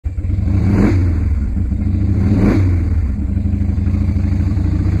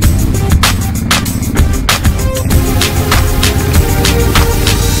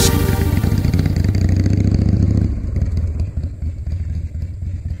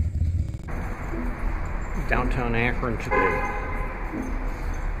Downtown Akron today.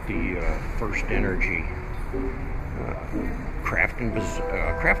 The First Energy Craft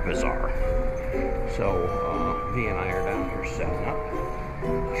Bazaar. So V and I are down here setting up.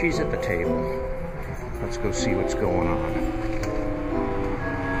 She's at the table. Let's go see what's going on.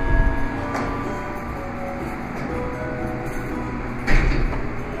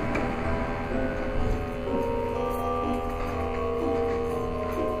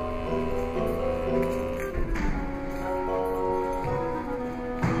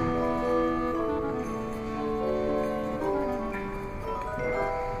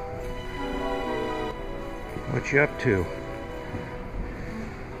 What you up to?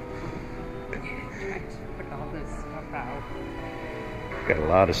 Put all this stuff out. Got a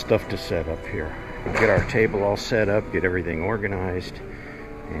lot of stuff to set up here. We'll get our table all set up, get everything organized,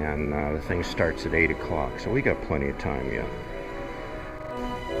 and the thing starts at 8 o'clock, so we got plenty of time yet.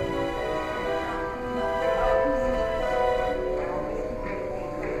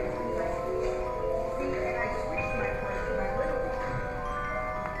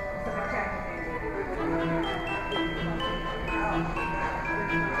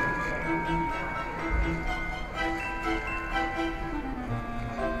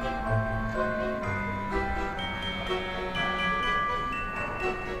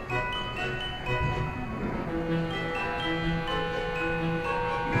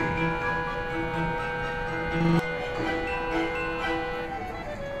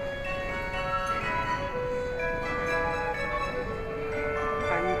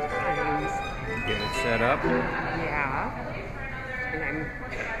 Getting it set up? Yeah. And I'm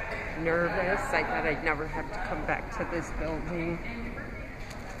nervous. I thought I'd never have to come back to this building.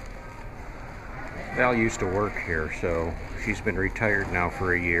 Val used to work here, so she's been retired now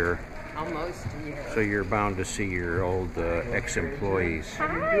for a year. Almost a year. So you're bound to see your old ex-employees. Hi,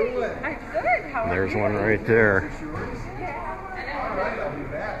 I'm good. How are you? There's one right there.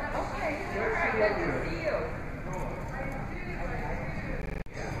 Okay, good to see you.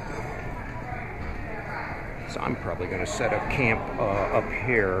 So I'm probably going to set up camp up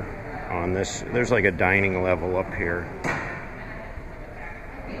here on this. There's like a dining level up here.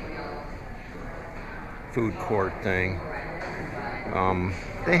 Food court thing.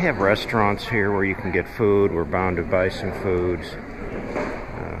 They have restaurants here where you can get food. We're bound to buy some foods.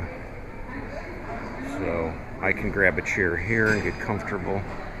 So I can grab a chair here and get comfortable.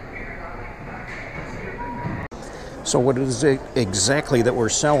 So what is it exactly that we're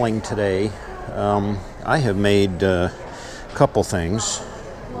selling today? I have made a couple things.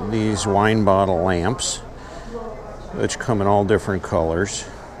 These wine bottle lamps, which come in all different colors.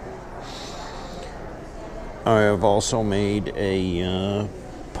 I have also made a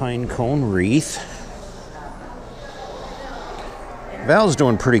pine cone wreath. Val's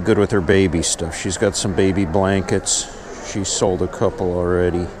doing pretty good with her baby stuff. She's got some baby blankets. She's sold a couple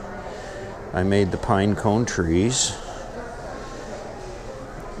already. I made the pine cone trees.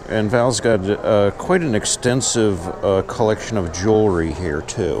 And Val's got quite an extensive collection of jewelry here,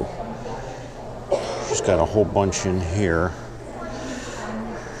 too. She's got a whole bunch in here.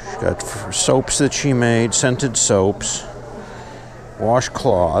 She's got soaps that she made, scented soaps,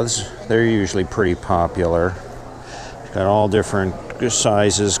 washcloths. They're usually pretty popular. She's got all different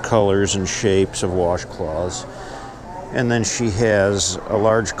sizes, colors, and shapes of washcloths. And then she has a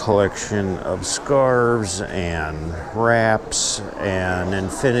large collection of scarves and wraps and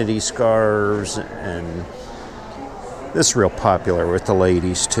infinity scarves, and this is real popular with the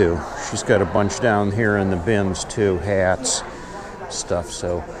ladies too. She's got a bunch down here in the bins too, hats, stuff.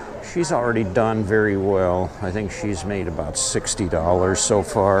 So she's already done very well. I think she's made about $60 so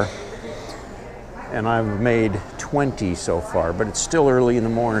far. And I've made 20 so far, but it's still early in the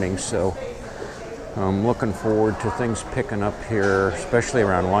morning, so I'm looking forward to things picking up here, especially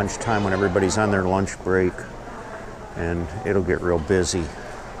around lunchtime when everybody's on their lunch break, and it'll get real busy.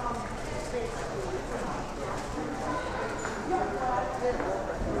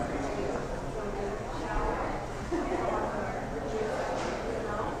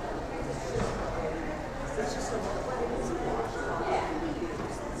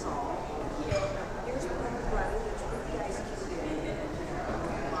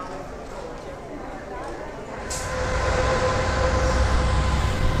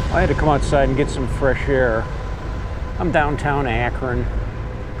 I had to come outside and get some fresh air. I'm downtown Akron.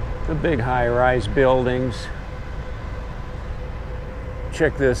 The big high-rise buildings.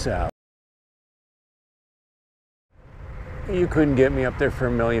 Check this out. You couldn't get me up there for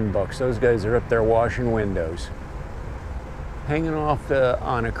 $1 million. Those guys are up there washing windows. Hanging off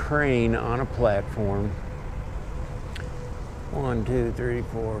on a crane on a platform. 1, 2, 3,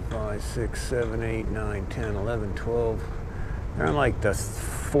 4, 5, 6, 7, 8, 9, 10, 11, 12. They're on like the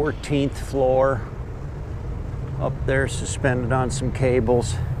 14th floor up there, suspended on some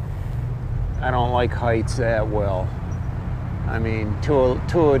cables. I don't like heights that well. I mean,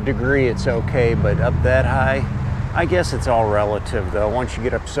 to a degree it's okay, but up that high, I guess it's all relative though. Once you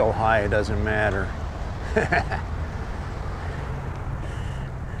get up so high, it doesn't matter.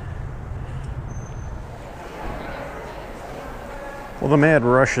 Well, the mad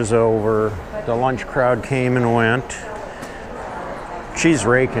rush is over. The lunch crowd came and went. She's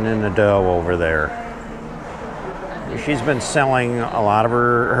raking in the dough over there. She's been selling a lot of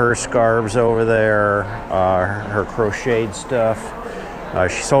her scarves over there, her crocheted stuff.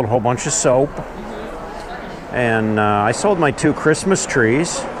 She sold a whole bunch of soap. And I sold my 2 Christmas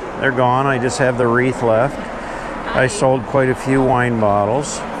trees. They're gone. I just have the wreath left. I sold quite a few wine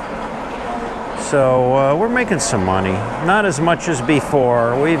bottles. So we're making some money. Not as much as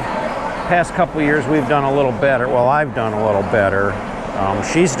before. Past couple of years we've done a little better. Well, I've done a little better.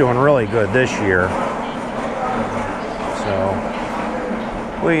 She's doing really good this year. So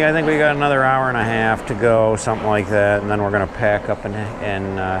I think we got another hour and a half to go, something like that, and then we're going to pack up and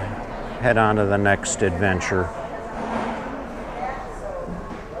head on to the next adventure.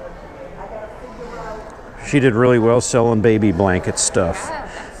 She did really well selling baby blanket stuff.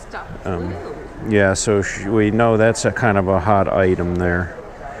 Yeah, so we know that's a kind of a hot item there.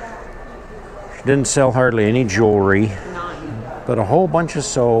 She didn't sell hardly any jewelry, but a whole bunch of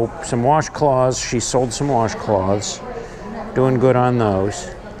soap, some washcloths. She sold some washcloths, doing good on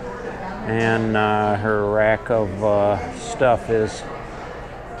those. And her rack of stuff is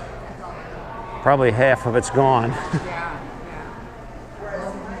probably half of it's gone.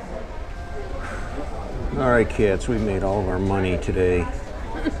 All right, kids, we made all of our money today.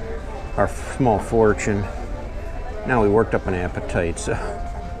 Our small fortune. Now we worked up an appetite, so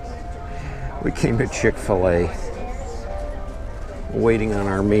we came to Chick-fil-A. Waiting on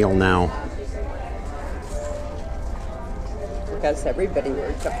our meal now. I guess everybody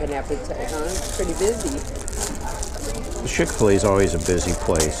worked up an appetite, huh? It's pretty busy. Chick-fil-A is always a busy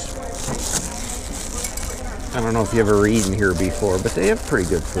place. I don't know if you ever eaten here before, but they have pretty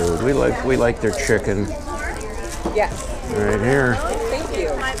good food. We like their chicken. Yes. Right here. Thank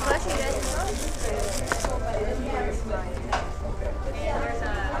you. My pleasure.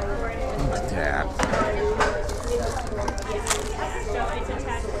 Look at that.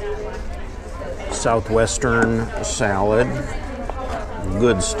 Southwestern salad.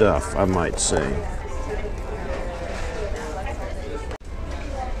 Good stuff, I might say.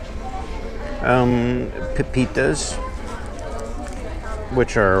 Pepitas,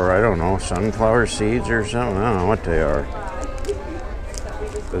 which are, I don't know, sunflower seeds or something. I don't know what they are.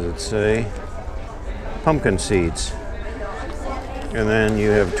 Does it say? Pumpkin seeds. And then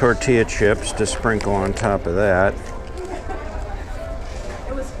you have tortilla chips to sprinkle on top of that.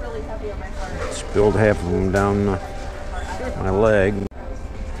 Spilled half of them down my leg.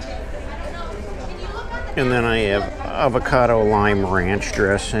 And then I have avocado lime ranch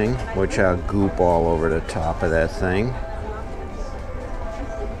dressing, which I'll goop all over the top of that thing.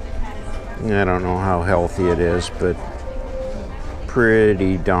 I don't know how healthy it is, but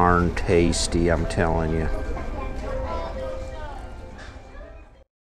pretty darn tasty, I'm telling you.